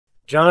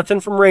Jonathan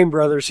from Rain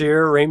Brothers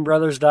here,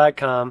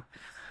 rainbrothers.com.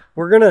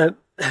 We're going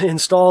to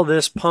install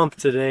this pump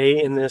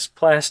today in this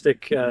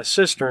plastic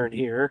cistern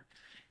here.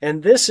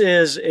 And this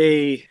is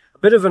a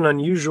bit of an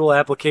unusual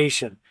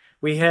application.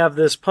 We have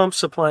this pump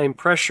supplying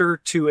pressure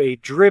to a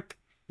drip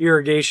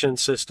irrigation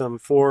system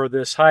for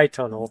this high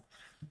tunnel.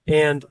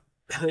 And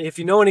if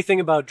you know anything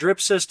about drip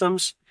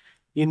systems,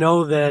 you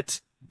know that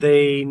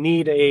they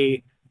need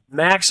a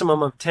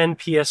maximum of 10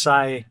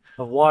 psi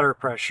of water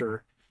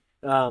pressure.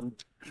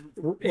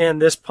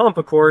 And this pump,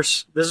 of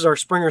course, this is our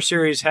Springer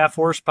Series half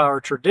horsepower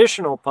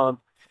traditional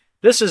pump.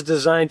 This is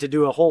designed to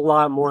do a whole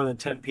lot more than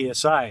 10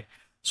 psi.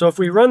 So if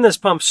we run this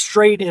pump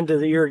straight into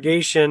the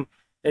irrigation,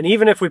 and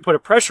even if we put a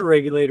pressure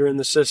regulator in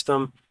the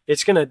system,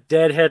 it's going to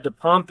deadhead the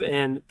pump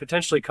and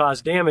potentially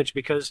cause damage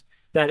because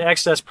that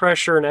excess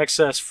pressure and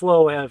excess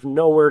flow have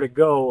nowhere to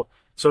go.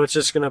 So it's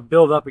just going to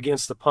build up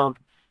against the pump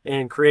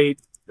and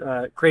create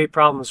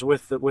problems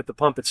with the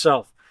pump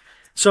itself.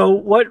 So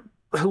what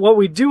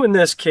we do in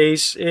this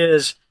case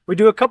is we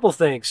do a couple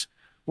things.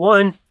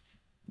 One,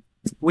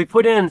 we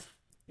put in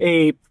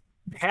a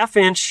 1/2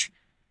 inch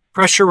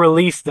pressure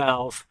relief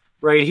valve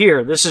right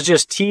here. This is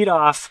just teed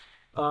off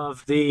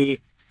of the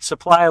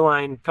supply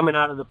line coming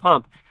out of the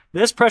pump.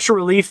 This pressure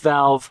relief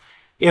valve,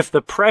 if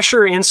the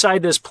pressure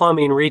inside this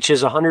plumbing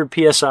reaches 100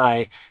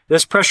 psi,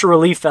 this pressure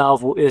relief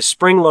valve is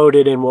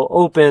spring-loaded and will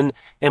open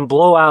and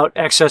blow out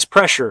excess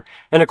pressure.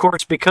 And of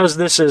course, because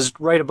this is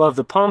right above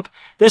the pump,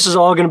 this is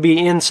all going to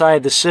be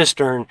inside the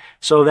cistern,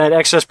 so that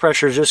excess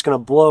pressure is just going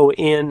to blow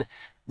in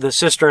the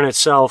cistern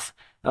itself,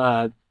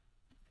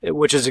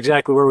 which is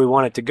exactly where we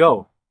want it to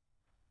go.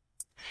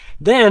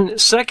 Then,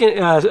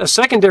 a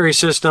secondary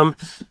system,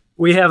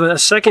 we have a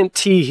second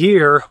T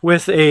here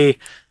with a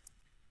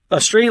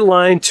straight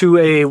line to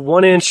a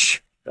 1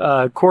 inch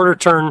quarter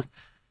turn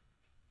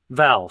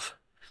valve.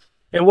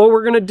 And what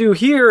we're going to do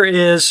here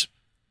is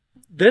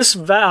this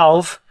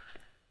valve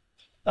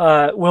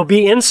will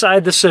be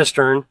inside the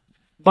cistern,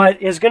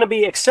 but is going to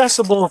be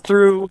accessible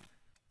through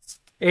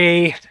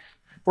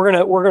we're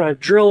going to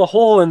drill a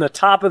hole in the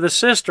top of the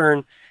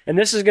cistern, and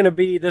this is going to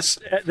be this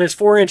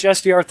 4 inch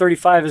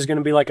SDR35 is going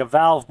to be like a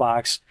valve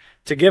box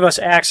to give us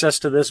access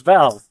to this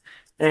valve.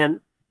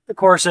 And of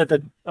course at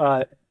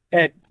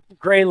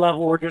grade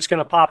level, we're just going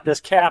to pop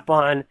this cap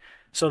on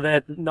so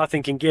that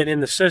nothing can get in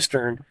the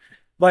cistern.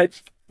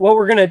 But what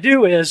we're going to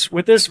do is,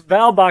 with this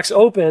valve box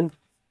open,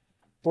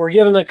 we're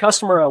giving the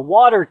customer a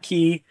water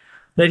key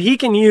that he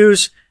can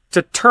use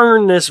to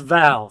turn this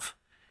valve.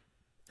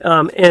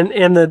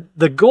 And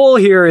the goal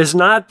here is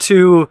not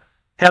to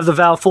have the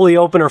valve fully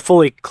open or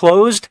fully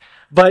closed,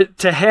 but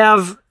to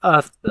have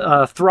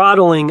a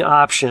throttling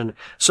option.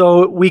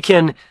 So we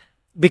can,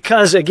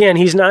 because again,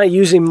 he's not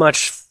using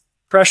much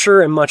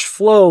pressure and much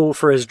flow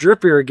for his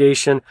drip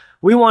irrigation,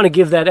 we want to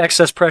give that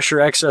excess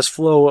pressure, excess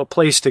flow a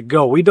place to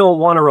go. We don't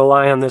want to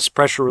rely on this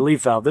pressure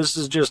relief valve. This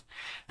is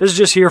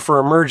just here for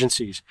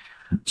emergencies.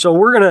 So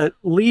we're going to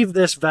leave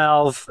this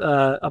valve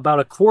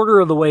about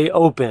 1/4 of the way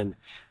open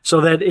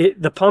so that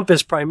the pump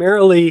is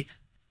primarily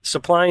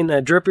supplying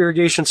that drip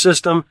irrigation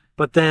system,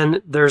 but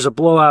then there's a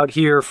blowout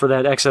here for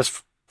that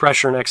excess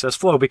pressure and excess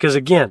flow. Because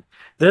again,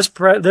 this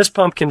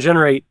pump can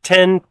generate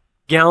 10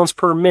 gallons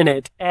per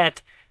minute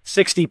at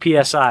 60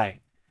 psi.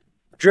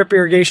 Drip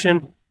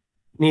irrigation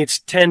needs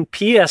 10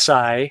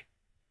 psi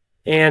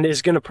and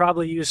is going to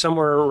probably use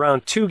somewhere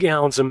around 2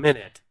 gallons a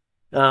minute,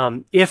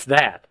 if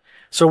that.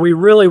 So we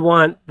really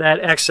want that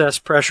excess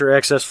pressure,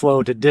 excess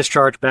flow to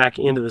discharge back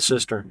into the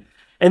cistern.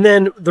 And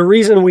then the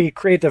reason we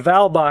create the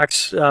valve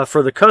box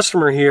for the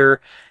customer here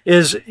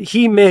is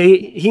he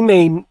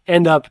may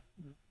end up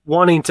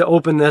wanting to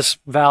open this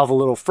valve a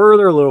little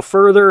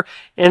further,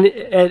 and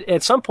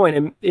at some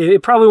point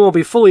it probably won't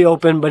be fully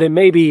open, but it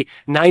may be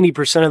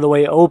 90% of the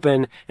way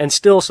open and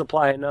still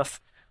supply enough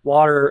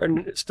water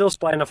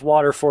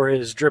for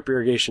his drip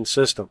irrigation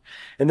system.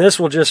 And this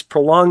will just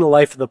prolong the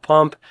life of the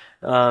pump,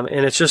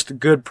 and it's just a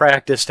good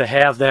practice to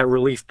have that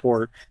relief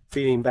port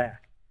feeding back.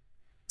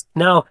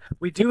 Now,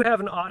 we do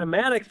have an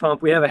automatic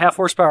pump. We have a 1/2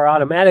 horsepower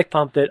automatic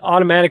pump that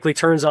automatically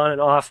turns on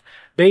and off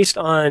based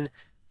on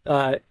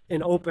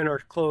an open or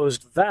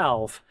closed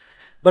valve.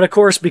 But of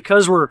course,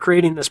 because we're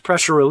creating this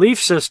pressure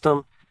relief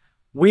system,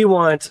 we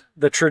want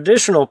the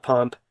traditional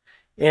pump,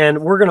 and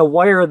we're going to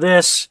wire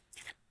this.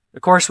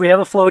 Of course, we have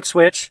a float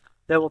switch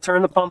that will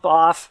turn the pump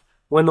off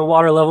when the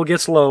water level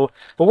gets low,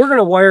 but we're going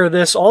to wire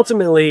this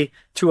ultimately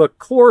to a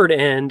cord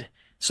end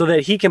so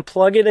that he can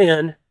plug it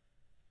in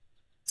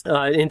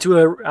into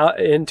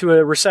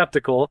a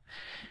receptacle,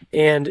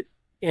 and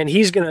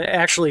he's going to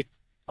actually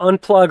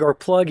unplug or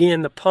plug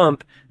in the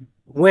pump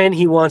when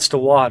he wants to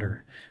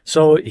water.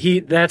 So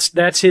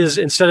that's his,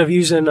 instead of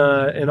using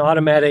an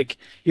automatic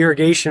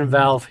irrigation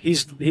valve,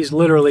 he's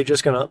literally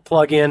just going to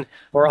plug in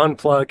or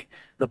unplug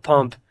the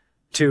pump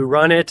to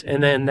run it,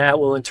 and then that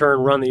will in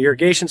turn run the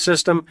irrigation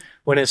system.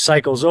 When his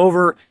cycle's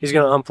over, he's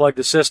going to unplug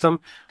the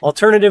system.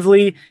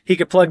 Alternatively, he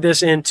could plug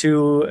this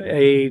into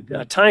a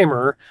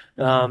timer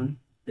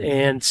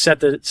and set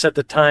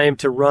the time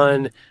to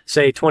run,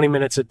 say, 20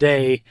 minutes a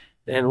day,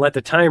 and let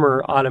the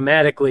timer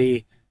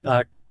automatically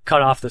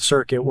cut off the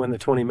circuit when the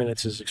 20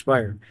 minutes is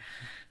expired.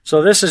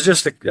 So this is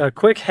just a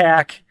quick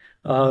hack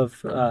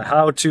of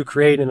how to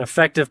create an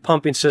effective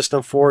pumping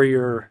system for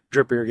your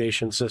drip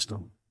irrigation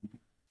system.